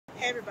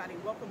everybody,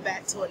 welcome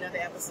back to another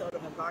episode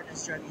of A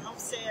Gardener's Journey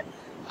Homestead.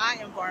 I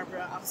am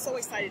Barbara. I'm so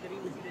excited to be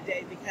with you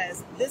today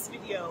because this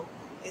video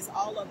is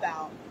all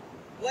about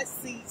what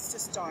seeds to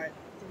start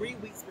 3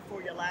 weeks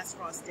before your last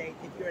frost date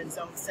if you're in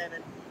zone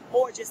 7,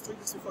 or just 3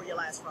 weeks before your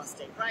last frost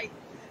date, right?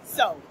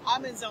 So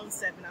I'm in zone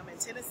 7, I'm in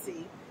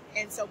Tennessee,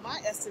 and so my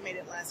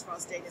estimated last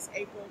frost date is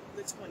April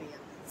the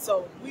 20th.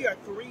 So we are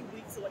 3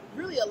 weeks away,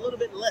 really a little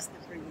bit less than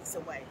 3 weeks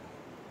away.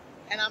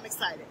 And I'm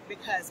excited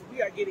because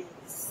we are getting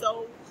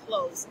so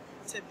close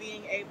to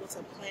being able to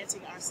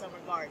planting our summer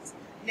gardens.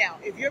 Now,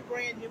 if you're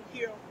brand new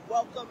here,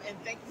 welcome and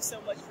thank you so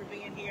much for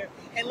being here.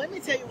 And let me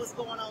tell you what's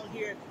going on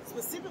here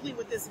specifically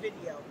with this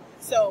video.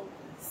 So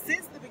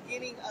since the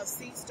beginning of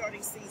seed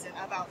starting season,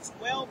 about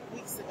 12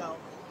 weeks ago,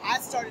 I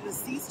started a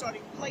seed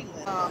starting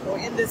playlist. Or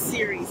in this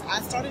series,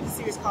 I started a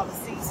series called the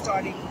Seed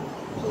Starting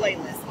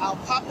Playlist. I'll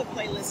pop the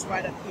playlist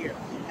right up here.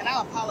 And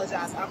I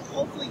apologize.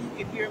 Hopefully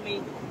you can hear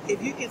me.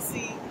 If you can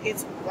see,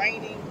 it's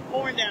raining,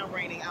 pouring down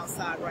raining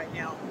outside right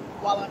now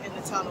while I'm in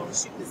the tunnel to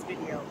shoot this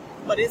video.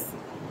 But it's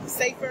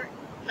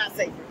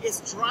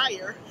it's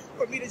drier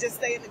for me to just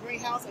stay in the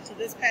greenhouse until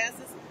this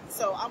passes.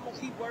 So I'm going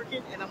to keep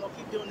working and I'm going to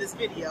keep doing this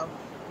video.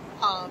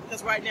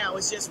 Because right now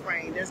it's just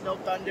rain. There's no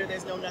thunder,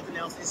 there's no nothing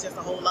else. It's just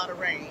a whole lot of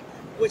rain,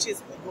 which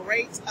is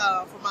great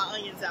for my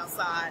onions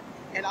outside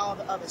and all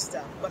the other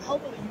stuff. But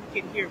hopefully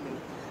you can hear me.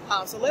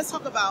 So let's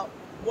talk about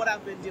what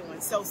I've been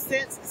doing. So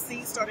since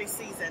seed starting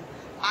season,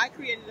 I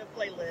created a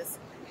playlist,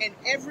 and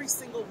every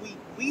single week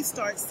we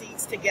start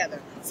seeds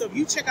together. So if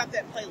you check out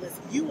that playlist,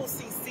 you will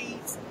see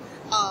seeds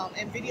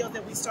and videos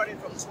that we started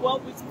from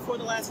 12 weeks before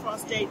the last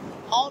frost date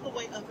all the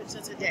way up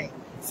until today.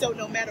 So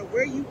no matter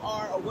where you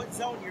are or what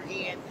zone you're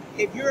in,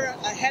 if you're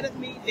ahead of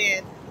me,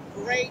 then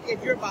great.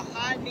 If you're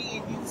behind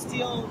me and you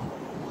still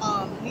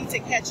need to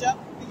catch up,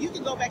 you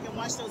can go back and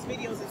watch those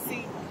videos and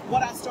see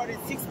what I started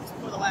 6 weeks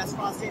before the last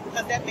frost date,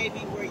 because that may be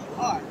where you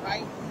are,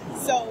 right?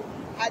 So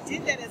I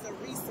did that as a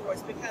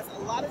resource because a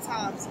lot of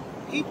times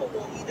people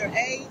will either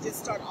A,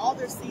 just start all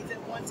their seeds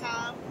at one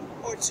time,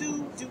 or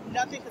 2, do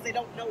nothing because they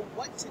don't know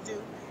what to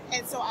do.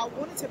 And so I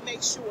wanted to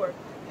make sure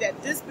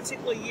that this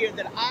particular year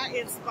that I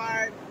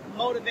inspired,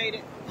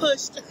 motivated,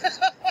 pushed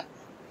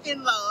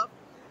in love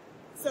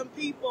some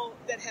people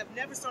that have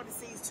never started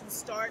seeds to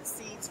start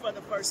seeds for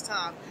the first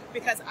time,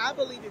 because I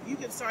believe if you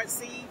can start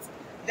seeds,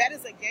 that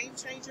is a game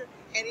changer,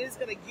 and it is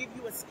going to give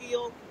you a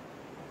skill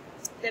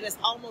that is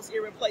almost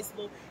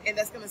irreplaceable, and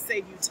that's going to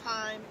save you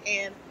time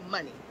and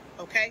money,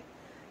 okay?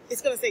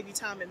 It's going to save you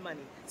time and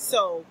money.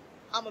 So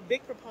I'm a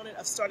big proponent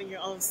of starting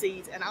your own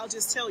seeds, and I'll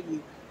just tell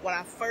you, when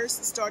I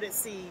first started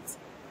seeds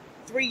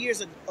 3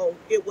 years ago,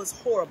 it was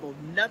horrible.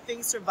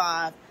 Nothing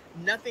survived.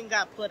 Nothing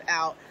got put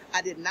out.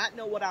 I did not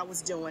know what I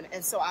was doing.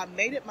 And so I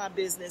made it my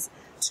business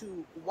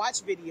to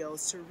watch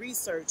videos, to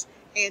research,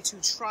 and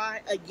to try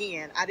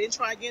again. I didn't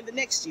try again the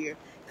next year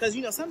because,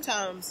 you know,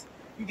 sometimes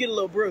you get a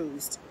little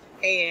bruised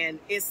and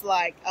it's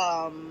like,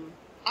 I'm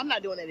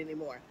not doing that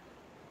anymore.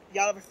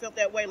 Y'all ever felt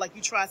that way? Like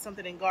you tried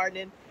something in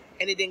gardening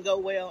and it didn't go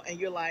well and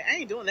you're like, I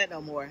ain't doing that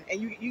no more. And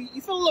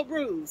you feel a little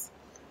bruised.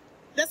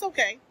 That's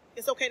okay.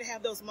 It's okay to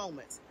have those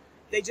moments.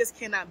 They just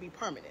cannot be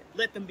permanent.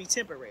 Let them be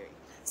temporary.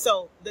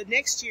 So the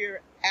next year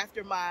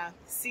after my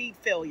seed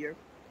failure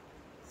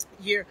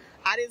year,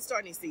 I didn't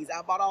start any seeds.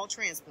 I bought all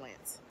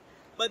transplants.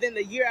 But then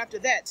the year after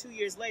that, 2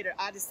 years later,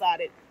 I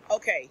decided,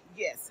 okay,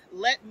 yes,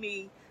 let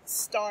me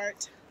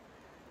start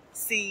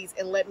seeds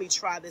and let me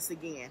try this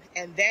again.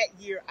 And that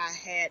year I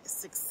had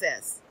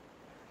success.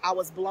 I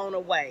was blown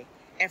away.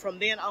 And from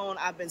then on,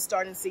 I've been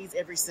starting seeds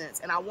ever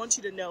since. And I want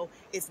you to know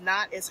it's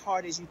not as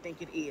hard as you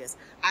think it is.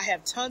 I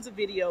have tons of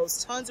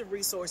videos, tons of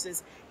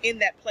resources in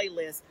that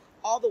playlist,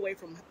 all the way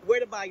from where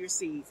to buy your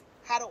seeds,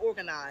 how to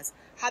organize,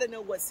 how to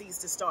know what seeds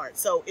to start.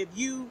 So if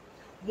you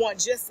want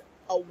just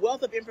a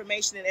wealth of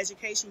information and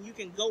education, you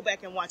can go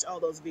back and watch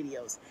all those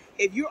videos.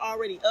 If you're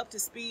already up to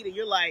speed and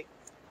you're like,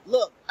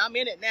 look, I'm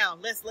in it now,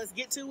 let's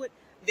get to it,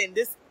 then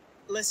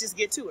let's just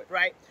get to it,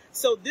 right?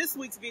 So this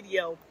week's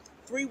video,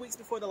 3 weeks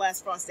before the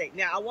last frost date.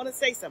 Now, I want to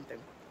say something.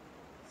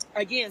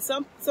 Again,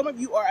 some of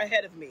you are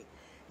ahead of me.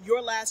 Your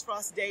last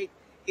frost date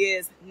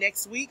is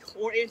next week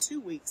or in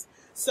 2 weeks.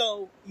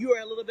 So you are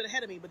a little bit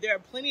ahead of me, but there are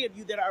plenty of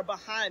you that are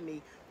behind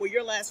me where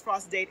your last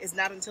frost date is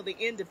not until the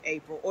end of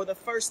April or the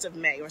 1st of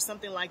May or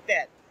something like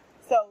that.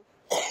 So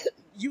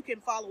you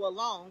can follow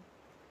along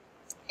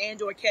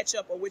and or catch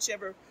up or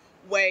whichever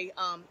way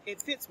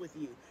it fits with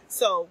you.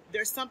 So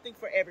there's something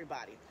for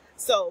everybody.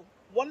 So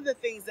one of the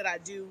things that I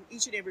do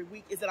each and every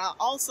week is that I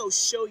also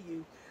show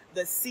you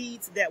the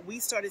seeds that we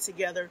started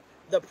together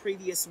the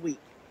previous week.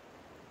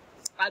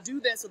 I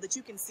do that so that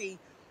you can see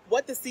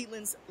what the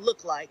seedlings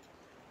look like,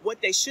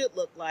 what they should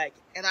look like,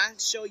 and I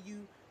show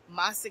you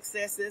my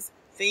successes,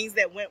 things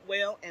that went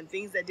well and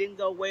things that didn't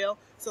go well,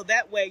 so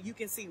that way you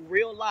can see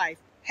real life.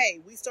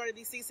 Hey, we started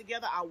these seeds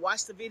together. I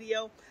watched the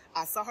video.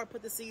 I saw her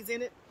put the seeds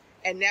in it,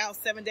 and now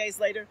 7 days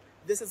later,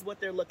 this is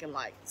what they're looking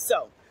like.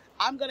 So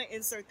I'm going to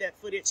insert that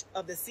footage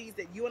of the seeds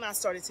that you and I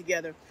started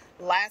together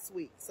last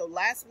week. So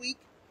last week,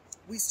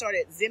 we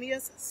started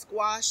zinnias,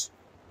 squash,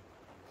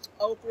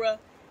 okra,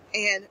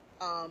 and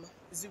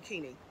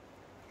zucchini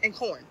and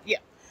corn. Yeah.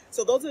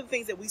 So those are the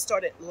things that we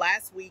started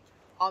last week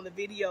on the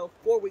video,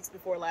 4 weeks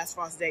before last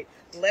frost date.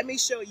 Let me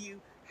show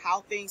you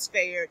how things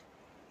fared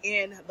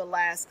in the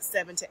last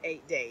 7 to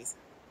 8 days.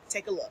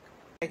 Take a look.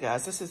 Hey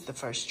guys, this is the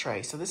first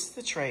tray. So this is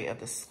the tray of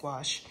the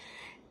squash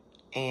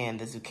and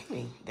the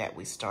zucchini that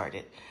we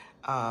started.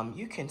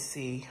 You can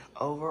see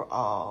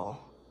overall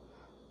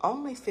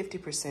only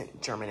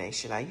 50%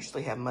 germination. I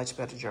usually have much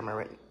better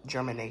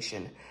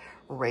germination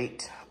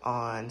rate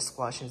on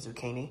squash and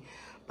zucchini,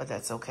 but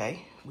that's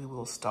okay. We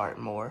will start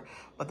more.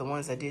 But the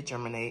ones that did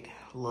germinate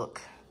look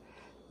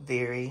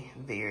very,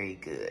 very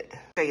good.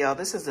 Okay, y'all,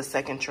 this is the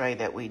second tray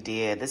that we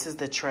did. This is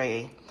the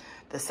tray,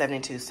 the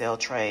 72 cell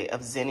tray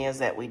of zinnias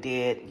that we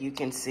did. You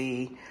can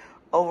see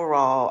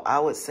overall, I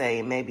would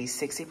say maybe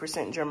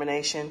 60%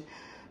 germination.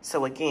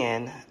 So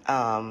again,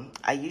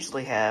 I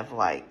usually have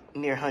like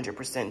near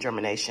 100%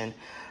 germination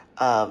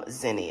of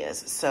zinnias.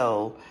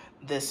 So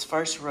this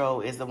first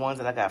row is the ones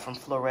that I got from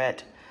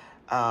Floret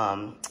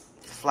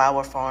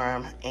Flower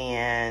Farm,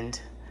 and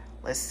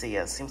let's see,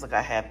 it seems like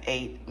I have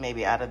 8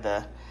 maybe out of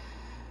the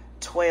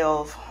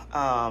 12,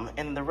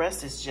 and the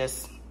rest is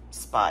just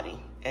spotty,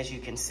 as you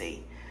can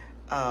see.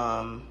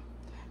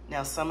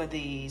 Now some of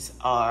these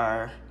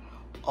are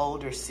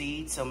older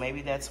seeds, so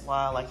maybe that's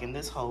why, like in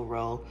this whole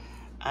row,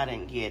 I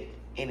didn't get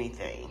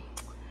anything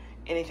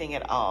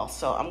at all.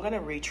 So I'm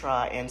gonna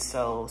retry and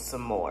sow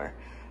some more.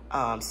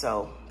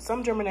 So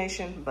some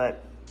germination,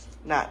 but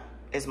not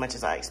as much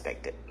as I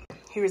expected.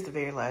 Here's the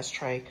very last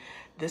tray.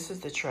 This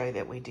is the tray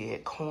that we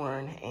did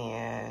corn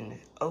and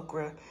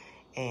okra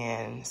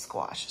and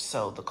squash.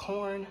 So the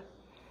corn,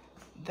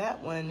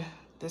 that one,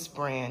 this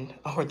brand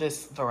or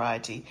this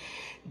variety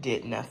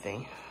did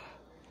nothing.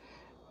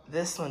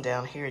 This one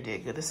down here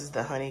did good. This is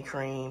the honey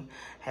cream,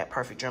 had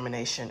perfect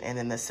germination, and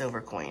then the silver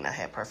queen, I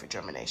had perfect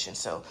germination.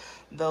 So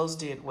those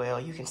did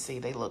well. You can see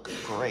they look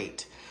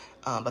great,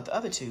 but the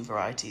other 2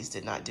 varieties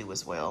did not do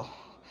as well.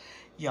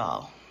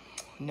 Y'all,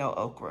 no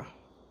okra.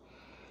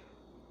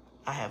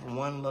 I have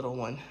one little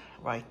one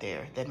right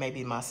there. That may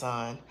be my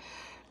sign.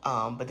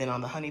 But then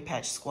on the honey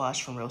patch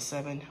squash from row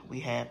 7, we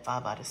had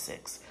 5 out of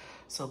 6.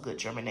 So good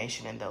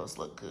germination, and those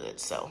look good.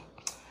 So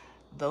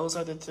those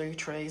are the 3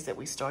 trays that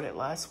we started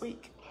last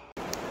week.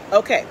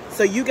 Okay,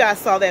 so you guys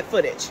saw that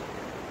footage.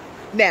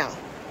 Now,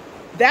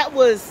 that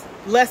was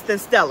less than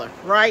stellar,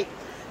 right?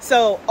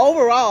 So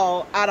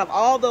overall, out of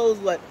all those,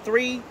 what,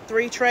 three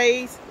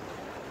trays,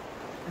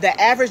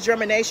 the average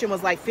germination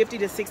was like 50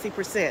 to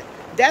 60%.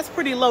 That's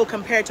pretty low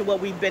compared to what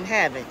we've been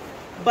having.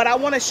 But I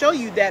want to show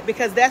you that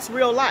because that's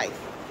real life.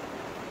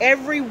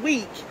 Every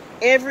week,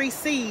 every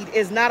seed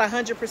is not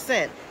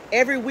 100%.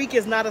 Every week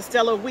is not a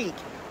stellar week.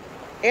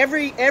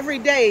 Every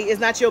day is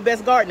not your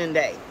best gardening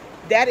day.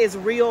 That is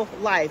real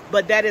life,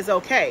 but that is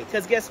okay.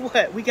 Because guess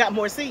what? We got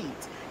more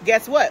seeds.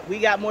 Guess what? We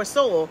got more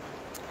soil.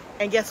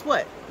 And guess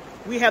what?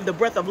 We have the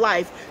breath of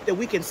life that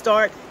we can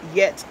start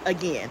yet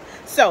again.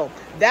 So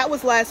that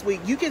was last week.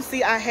 You can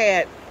see I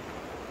had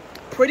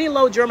pretty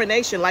low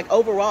germination, like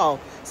overall.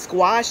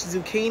 Squash,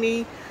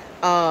 zucchini,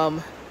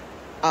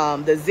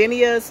 the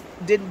zinnias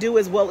didn't do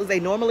as well as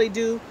they normally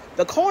do.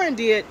 The corn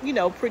did, you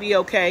know, pretty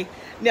okay.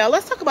 Now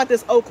let's talk about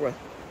this okra.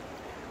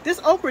 This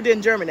okra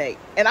didn't germinate,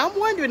 and I'm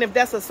wondering if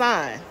that's a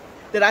sign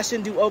that I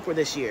shouldn't do okra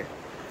this year.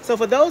 So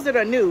for those that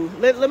are new,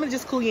 let me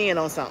just clue you in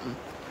on something.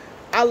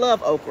 I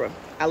love okra.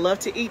 I love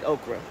to eat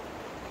okra.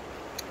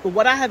 But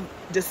what I have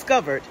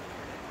discovered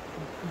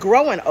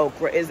growing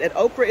okra is that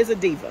okra is a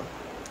diva.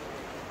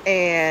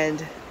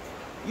 And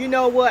you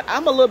know what?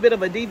 I'm a little bit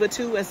of a diva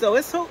too, and so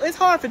it's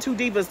hard for 2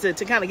 divas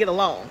to kind of get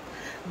along.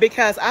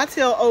 Because I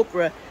tell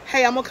okra,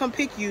 hey, I'm gonna come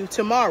pick you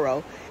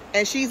tomorrow,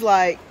 and she's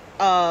like,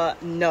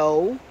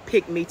 no,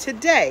 pick me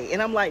today.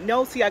 And I'm like,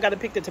 no, see, I got to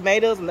pick the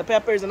tomatoes and the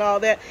peppers and all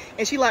that.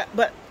 And she like,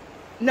 but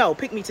no,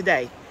 pick me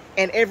today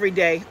and every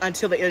day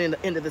until the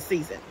end of the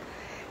season.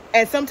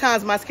 And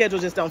sometimes my schedule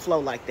just don't flow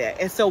like that.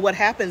 And so what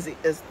happens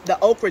is the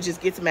okra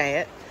just gets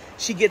mad.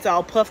 She gets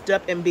all puffed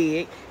up and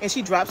big, and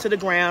she drops to the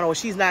ground, or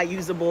she's not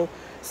usable.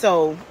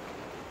 So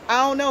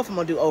I don't know if I'm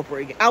gonna do okra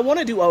again. I want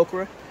to do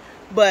okra,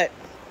 but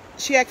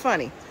she acts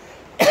funny.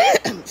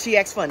 She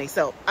acts funny,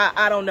 so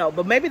I don't know.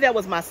 But maybe that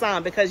was my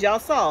sign, because y'all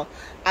saw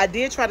I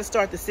did try to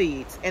start the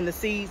seeds, and the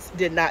seeds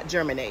did not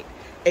germinate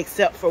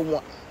except for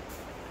one.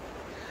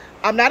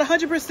 I'm not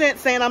 100%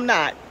 saying I'm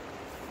not.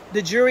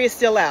 The jury is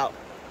still out,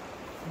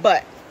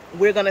 but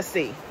we're gonna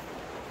see.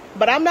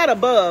 But I'm not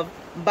above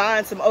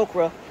buying some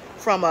okra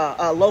from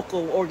a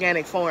local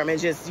organic farm and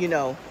just, you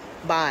know,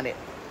 buying it.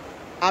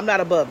 I'm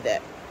not above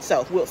that,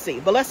 so we'll see.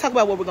 But let's talk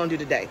about what we're gonna do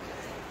today.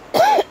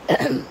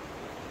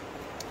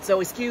 So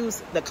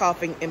excuse the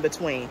coughing in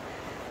between.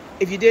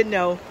 If you didn't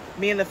know,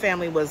 me and the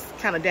family was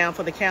kind of down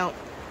for the count,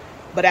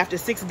 but after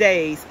 6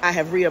 days, I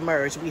have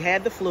reemerged. We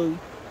had the flu.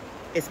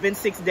 It's been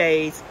 6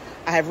 days.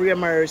 I have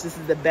reemerged. This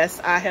is the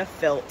best I have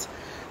felt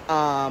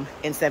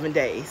in 7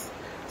 days.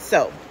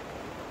 So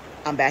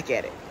I'm back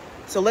at it.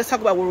 So let's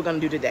talk about what we're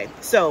going to do today.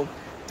 So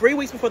 3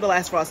 weeks before the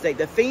last frost date,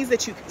 the things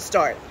that you can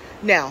start.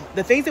 Now,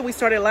 the things that we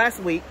started last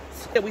week,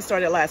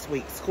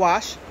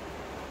 squash,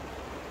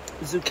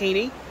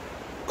 zucchini,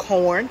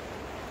 corn,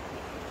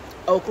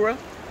 okra,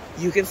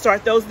 you can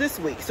start those this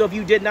week. So if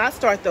you did not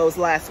start those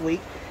last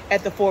week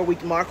at the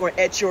 4-week mark or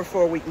at your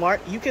 4-week mark,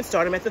 you can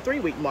start them at the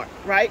 3-week mark,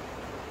 right?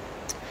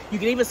 You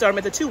can even start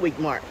them at the 2-week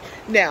mark.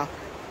 Now,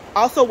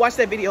 also watch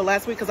that video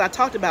last week, because I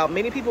talked about,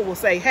 many people will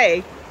say,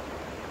 hey,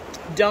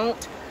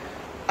 don't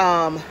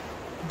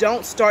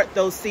start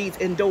those seeds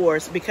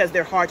indoors because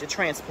they're hard to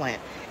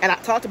transplant. And I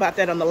talked about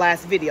that on the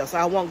last video, so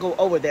I won't go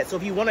over that. So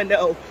if you want to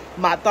know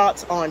my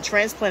thoughts on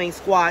transplanting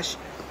squash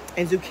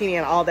and zucchini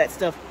and all that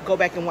stuff, go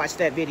back and watch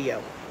that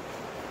video.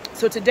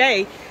 So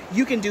today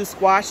you can do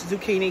squash,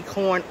 zucchini,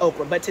 corn,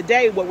 okra. But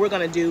today what we're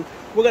going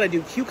to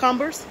do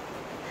cucumbers,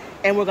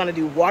 and we're going to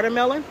do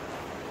watermelon,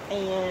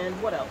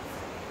 and what else?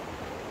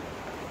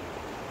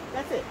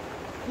 That's it.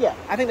 Yeah,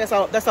 I think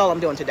that's all I'm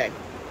doing today.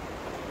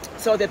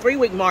 So at the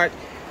 3-week mark,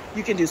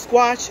 you can do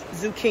squash,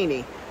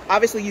 zucchini.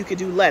 Obviously you could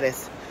do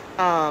lettuce.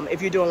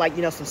 If you're doing, like,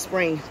 you know, some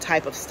spring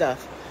type of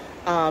stuff.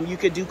 You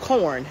could do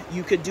corn,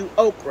 you could do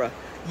okra,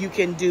 you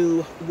can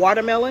do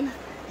watermelon,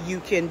 you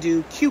can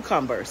do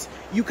cucumbers.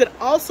 You could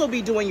also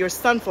be doing your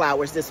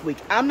sunflowers this week.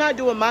 I'm not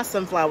doing my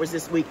sunflowers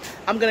this week.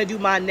 I'm going to do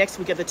mine next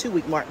week at the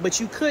 2-week mark, but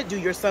you could do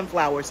your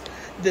sunflowers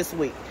this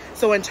week.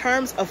 So in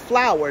terms of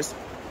flowers,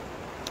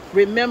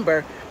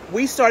 remember,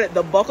 we started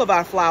the bulk of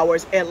our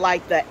flowers at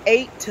like the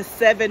 8 to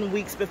 7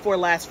 weeks before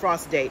last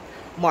frost date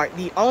mark.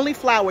 The only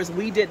flowers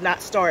we did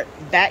not start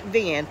back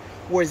then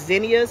were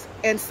zinnias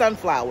and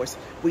sunflowers.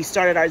 We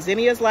started our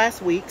zinnias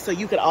last week, so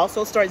you could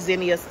also start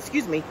zinnias,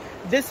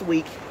 this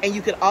week, and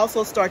you could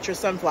also start your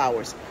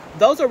sunflowers.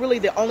 Those are really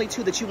the only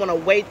two that you want to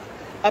wait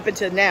up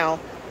until now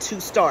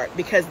to start,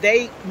 because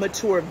they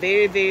mature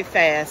very, very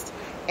fast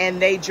and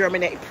they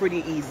germinate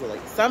pretty easily.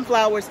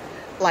 Sunflowers,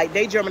 like,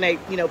 they germinate,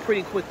 you know,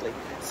 pretty quickly.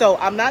 So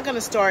I'm not going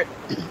to start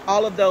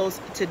all of those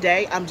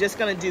today. I'm just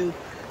going to do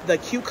the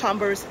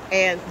cucumbers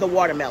and the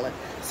watermelon.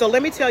 So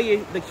let me tell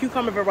you the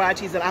cucumber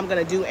varieties that I'm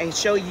going to do and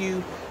show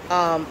you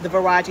the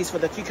varieties for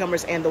the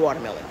cucumbers and the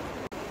watermelon.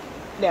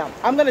 Now,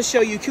 I'm going to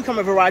show you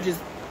cucumber varieties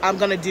I'm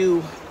going to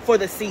do for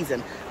the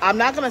season. I'm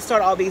not going to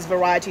start all these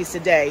varieties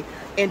today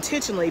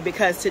intentionally,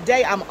 because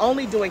today I'm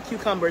only doing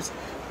cucumbers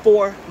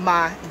for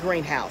my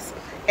greenhouse.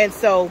 And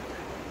so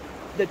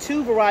the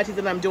 2 varieties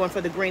that I'm doing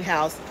for the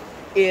greenhouse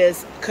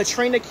is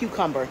Katrina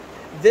cucumber.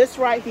 This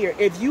right here,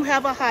 if you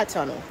have a high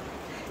tunnel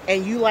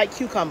and you like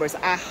cucumbers,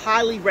 I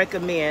highly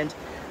recommend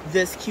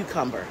this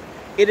cucumber.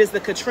 It is the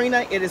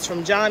Katrina. It is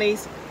from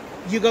Johnny's.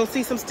 You're going to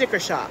see some sticker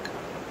shock.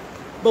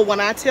 But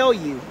when I tell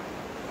you,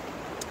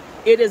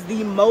 it is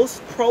the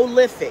most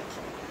prolific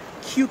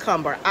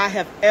cucumber I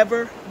have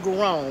ever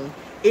grown.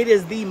 It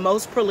is the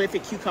most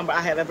prolific cucumber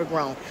I have ever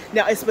grown.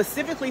 Now, it's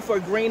specifically for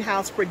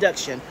greenhouse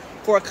production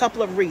for a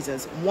couple of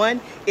reasons.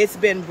 One, it's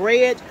been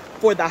bred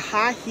for the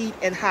high heat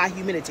and high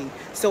humidity.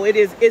 So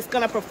it's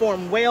going to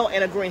perform well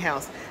in a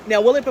greenhouse.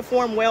 Now, will it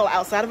perform well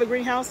outside of a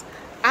greenhouse?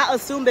 I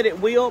assume that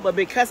it will, but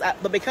because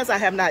I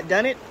have not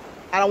done it,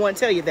 I don't want to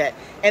tell you that.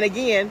 And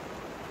again,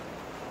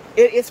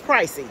 it's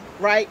pricey,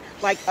 right?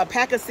 Like a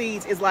pack of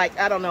seeds is like,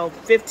 I don't know,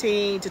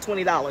 $15 to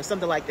 $20,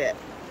 something like that.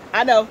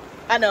 I know,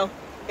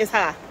 it's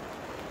high.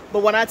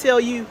 But when I tell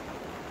you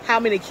how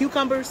many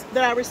cucumbers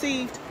that I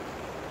received,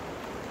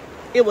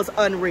 it was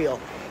unreal.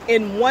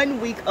 In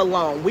 1 week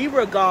alone, we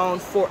were gone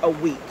for a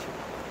week.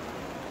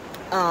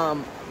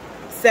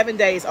 7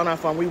 days on our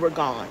farm, we were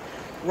gone,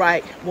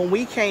 right? When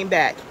we came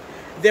back,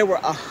 there were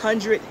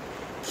 100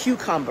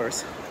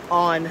 cucumbers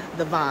on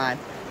the vine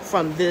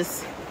from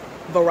this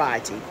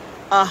variety.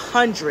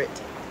 100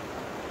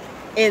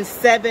 in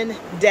 7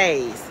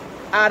 days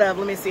out of,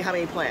 let me see how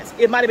many plants.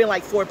 It might have been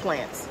like 4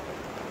 plants.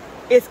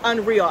 It's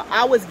unreal.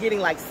 I was getting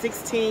like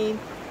 16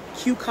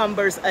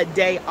 cucumbers a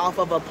day off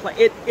of a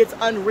plant. It's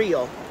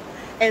unreal.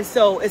 And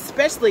so,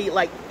 especially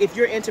like if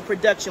you're into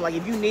production, like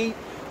if you need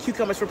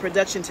cucumbers for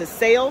production to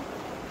sell,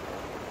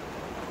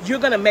 you're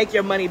going to make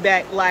your money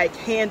back like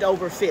hand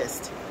over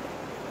fist.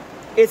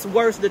 It's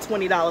worth the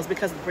 $20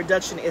 because the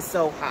production is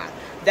so high.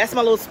 That's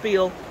my little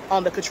spiel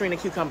on the Katrina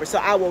cucumber. So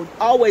I will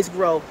always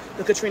grow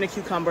the Katrina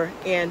cucumber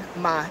in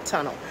my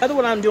tunnel. The other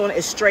one I'm doing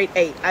is straight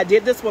 8. I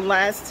did this one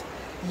last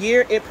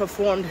year. It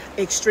performed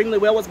extremely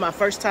well. It was my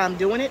first time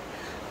doing it.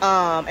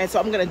 And so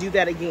I'm going to do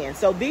that again.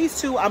 So these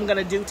 2 I'm going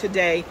to do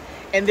today,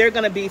 and they're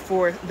going to be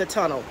for the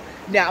tunnel.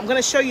 Now I'm going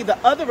to show you the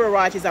other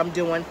varieties I'm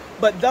doing,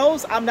 but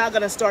those I'm not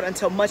going to start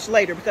until much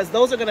later because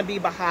those are going to be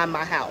behind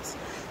my house.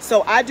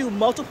 So I do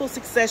multiple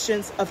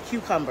successions of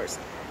cucumbers.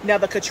 Now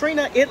the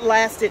Katrina, it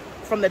lasted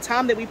from the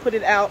time that we put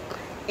it out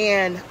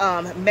in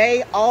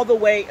May all the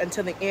way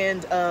until the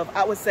end of,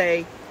 I would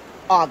say,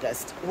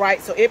 August,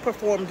 right? So it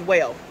performed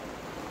well.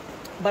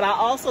 But I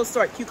also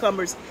start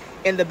cucumbers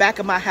in the back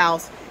of my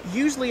house,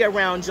 usually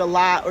around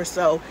July or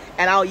so,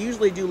 and I'll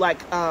usually do like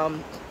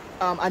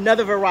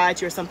another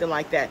variety or something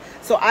like that.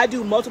 So I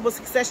do multiple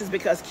successions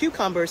because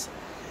cucumbers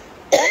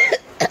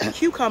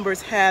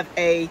have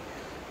a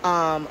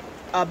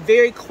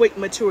very quick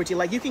maturity.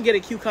 Like you can get a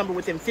cucumber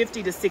within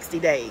 50 to 60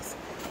 days.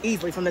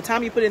 easily from the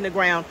time you put it in the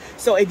ground.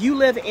 So if you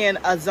live in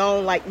a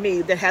zone like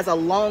me that has a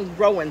long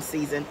growing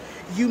season,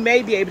 you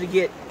may be able to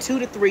get 2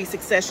 to 3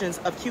 successions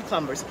of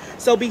cucumbers.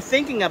 So be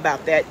thinking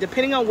about that,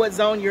 depending on what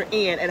zone you're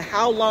in and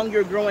how long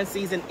your growing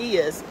season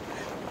is,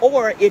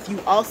 or if you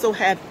also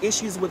have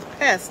issues with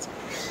pests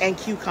and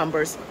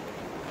cucumbers,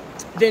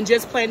 then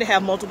just plan to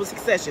have multiple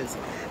successions.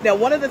 Now,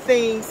 one of the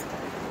things,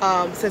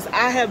 since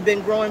I have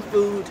been growing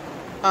food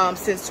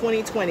since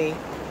 2020,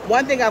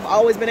 one thing I've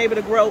always been able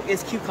to grow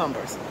is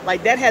cucumbers.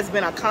 Like, that has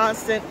been a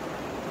constant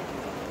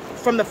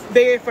from the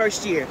very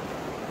first year.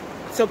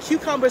 So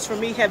cucumbers for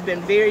me have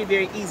been very,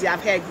 very easy.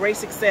 I've had great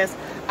success.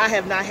 I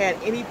have not had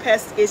any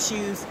pest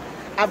issues.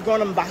 I've grown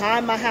them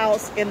behind my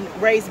house in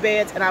raised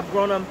beds, and I've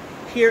grown them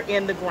here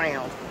in the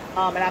ground.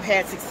 And I've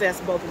had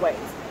success both ways.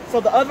 So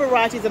the other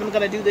varieties that I'm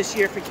going to do this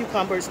year for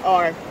cucumbers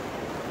are,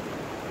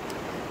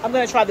 I'm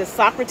going to try the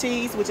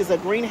Socrates, which is a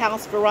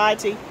greenhouse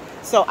variety.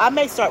 So I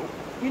may start,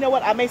 you know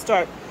what, I may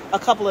start a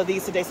couple of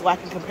these today so I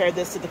can compare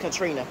this to the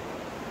Katrina.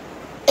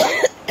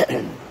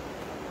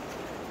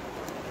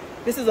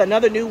 This is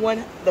another new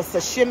one, the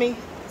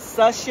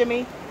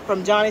Sashimi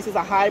from Johnny's is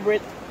a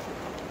hybrid.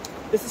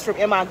 This is from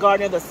M.I.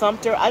 Gardner, the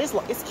Sumter.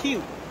 It's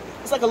cute.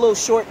 It's like a little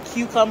short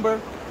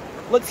cucumber.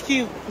 Looks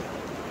cute.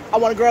 I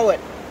want to grow it.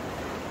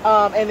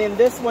 And then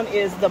this one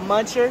is the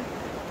Muncher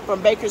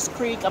from Baker's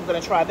Creek. I'm going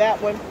to try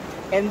that one.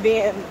 And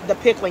then the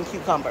pickling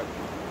cucumber.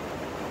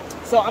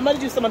 So I'm going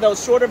to do some of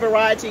those shorter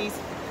varieties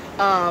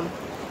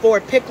for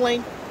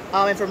pickling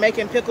and for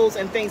making pickles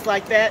and things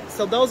like that.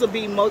 So those will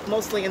be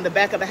mostly in the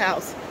back of the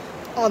house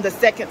on the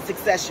second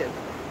succession.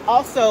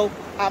 Also,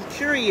 I'm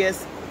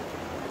curious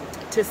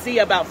to see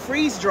about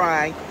freeze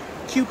drying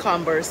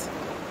cucumbers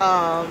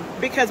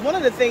because one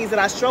of the things that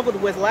I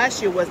struggled with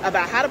last year was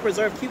about how to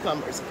preserve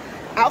cucumbers.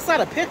 Outside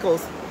of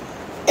pickles,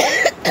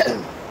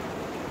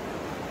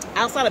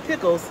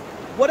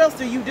 what else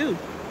do you do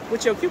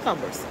with your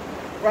cucumbers,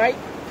 right?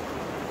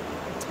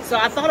 So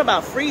I thought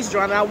about freeze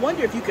drying, and I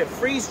wonder if you could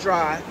freeze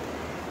dry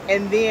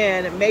and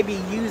then maybe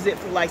use it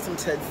for like some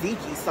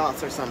tzatziki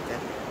sauce or something.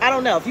 I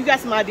don't know. If you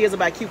got some ideas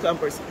about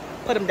cucumbers,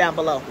 put them down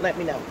below. Let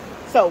me know.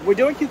 So we're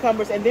doing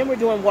cucumbers, and then we're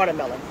doing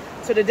watermelon.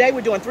 So today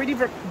we're doing 3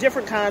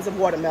 different kinds of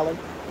watermelon.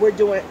 We're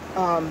doing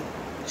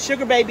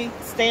Sugar Baby,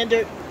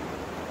 standard,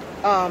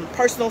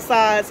 personal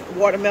size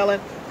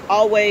watermelon.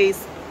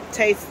 Always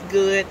tastes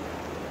good,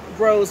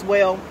 grows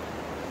well.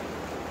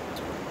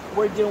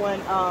 We're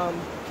doing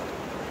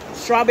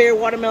strawberry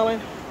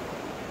watermelon,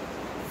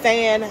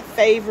 fan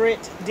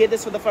favorite. Did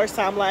this for the first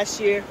time last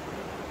year.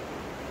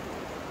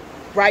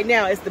 Right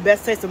now, it's the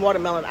best tasting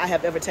watermelon I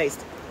have ever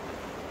tasted.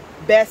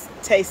 Best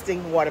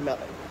tasting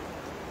watermelon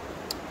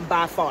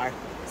by far.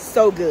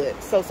 So good,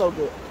 so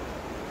good.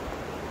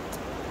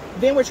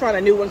 Then we're trying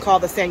a new one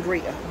called the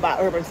Sangria by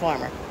Urban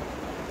Farmer.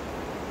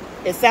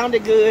 It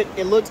sounded good,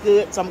 it looks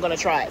good, so I'm going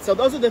to try it. So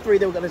those are the 3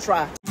 that we're going to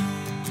try.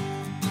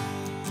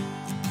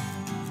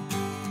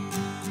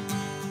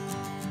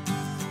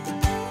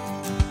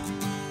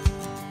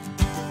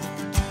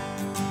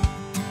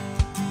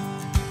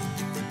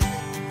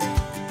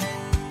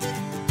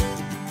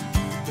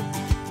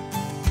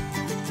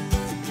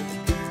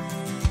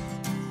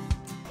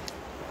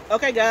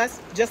 Okay guys,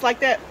 just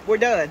like that, we're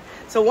done.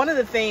 So one of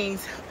the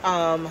things,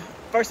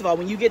 first of all,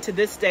 when you get to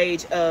this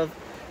stage of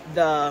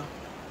the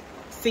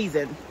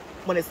season,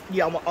 when it's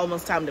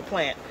almost time to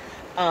plant,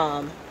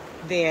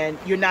 then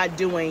you're not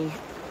doing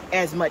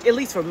as much, at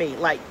least for me.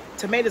 Like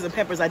tomatoes and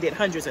peppers, I did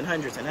hundreds and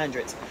hundreds and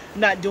hundreds.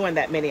 Not doing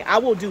that many. I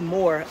will do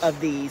more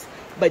of these,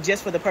 but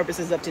just for the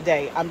purposes of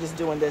today, I'm just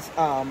doing this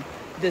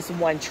this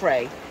one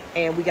tray,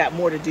 and we got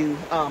more to do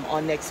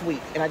on next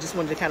week. And I just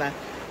wanted to kind of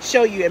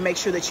show you and make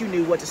sure that you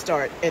knew what to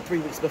start at 3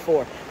 weeks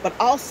before. But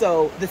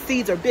also the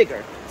seeds are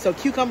bigger. So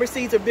cucumber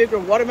seeds are bigger,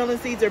 watermelon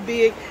seeds are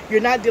big. You're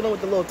not dealing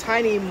with the little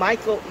tiny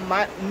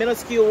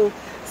minuscule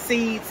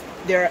seeds.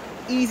 They're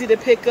easy to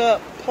pick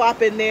up,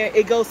 plop in there.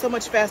 It goes so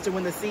much faster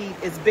when the seed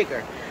is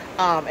bigger.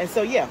 And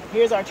so yeah,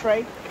 here's our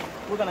tray.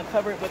 We're gonna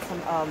cover it with some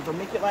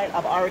vermiculite.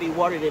 I've already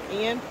watered it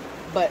in,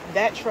 but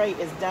that tray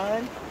is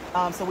done.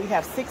 So we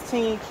have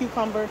 16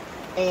 cucumber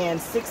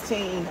and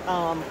 16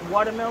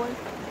 watermelon.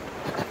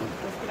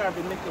 Let's get our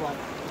vermiculite.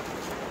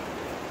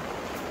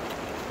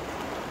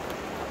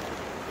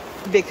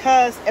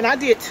 Because, and I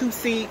did 2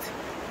 seeds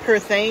per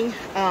thing.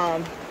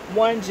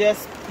 One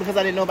just because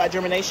I didn't know about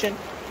germination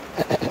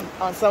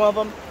on some of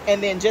them.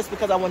 And then just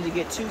because I wanted to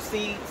get 2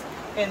 seeds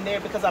in there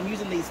because I'm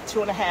using these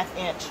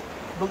 2.5-inch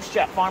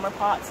bootstrap farmer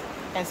pots.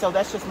 And so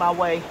that's just my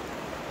way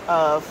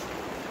of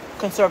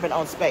conserving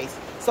on space.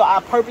 So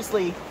I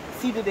purposely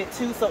seeded it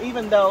too. So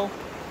even though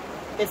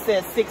it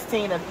says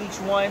 16 of each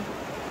one,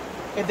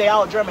 if they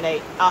all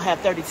germinate, I'll have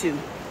 32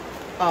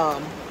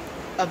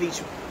 of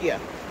each.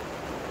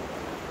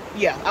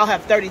 Yeah, I'll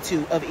have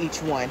 32 of each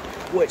one,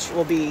 which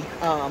will be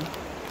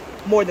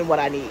more than what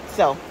I need.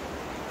 So,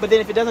 but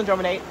then if it doesn't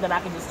germinate, then I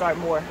can just start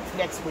more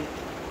next week,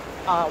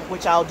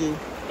 which I'll do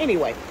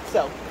anyway.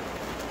 So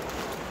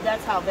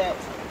that's how that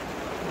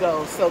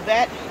goes. So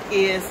that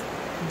is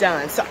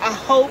done. So I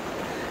hope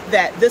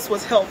that this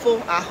was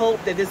helpful. I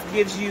hope that this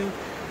gives you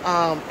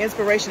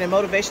inspiration and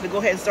motivation to go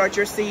ahead and start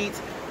your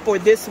seeds for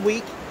this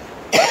week,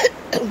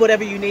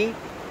 whatever you need.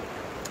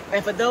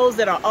 And for those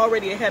that are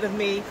already ahead of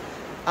me,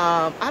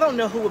 I don't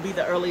know who will be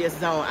the earliest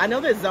zone. I know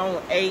that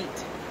zone 8,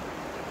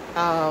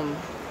 I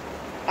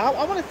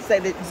wanted to say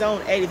that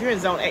zone 8, if you're in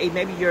zone 8,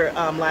 maybe your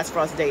last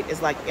frost date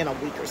is like in a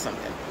week or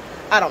something.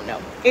 I don't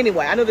know.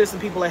 Anyway, I know there's some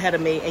people ahead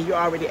of me and you're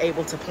already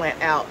able to plant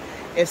out.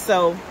 If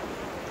so,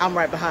 I'm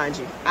right behind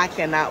you. I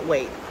cannot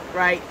wait,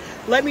 right?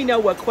 Let me know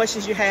what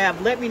questions you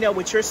have. Let me know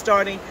what you're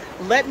starting.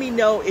 Let me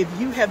know if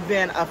you have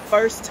been a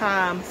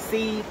first-time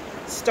seed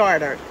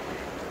starter.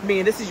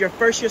 Meaning this is your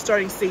first year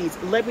starting seeds.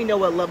 Let me know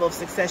what level of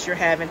success you're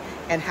having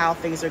and how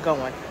things are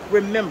going.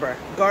 Remember,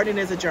 gardening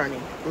is a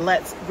journey.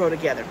 Let's grow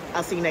together.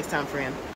 I'll see you next time, friend.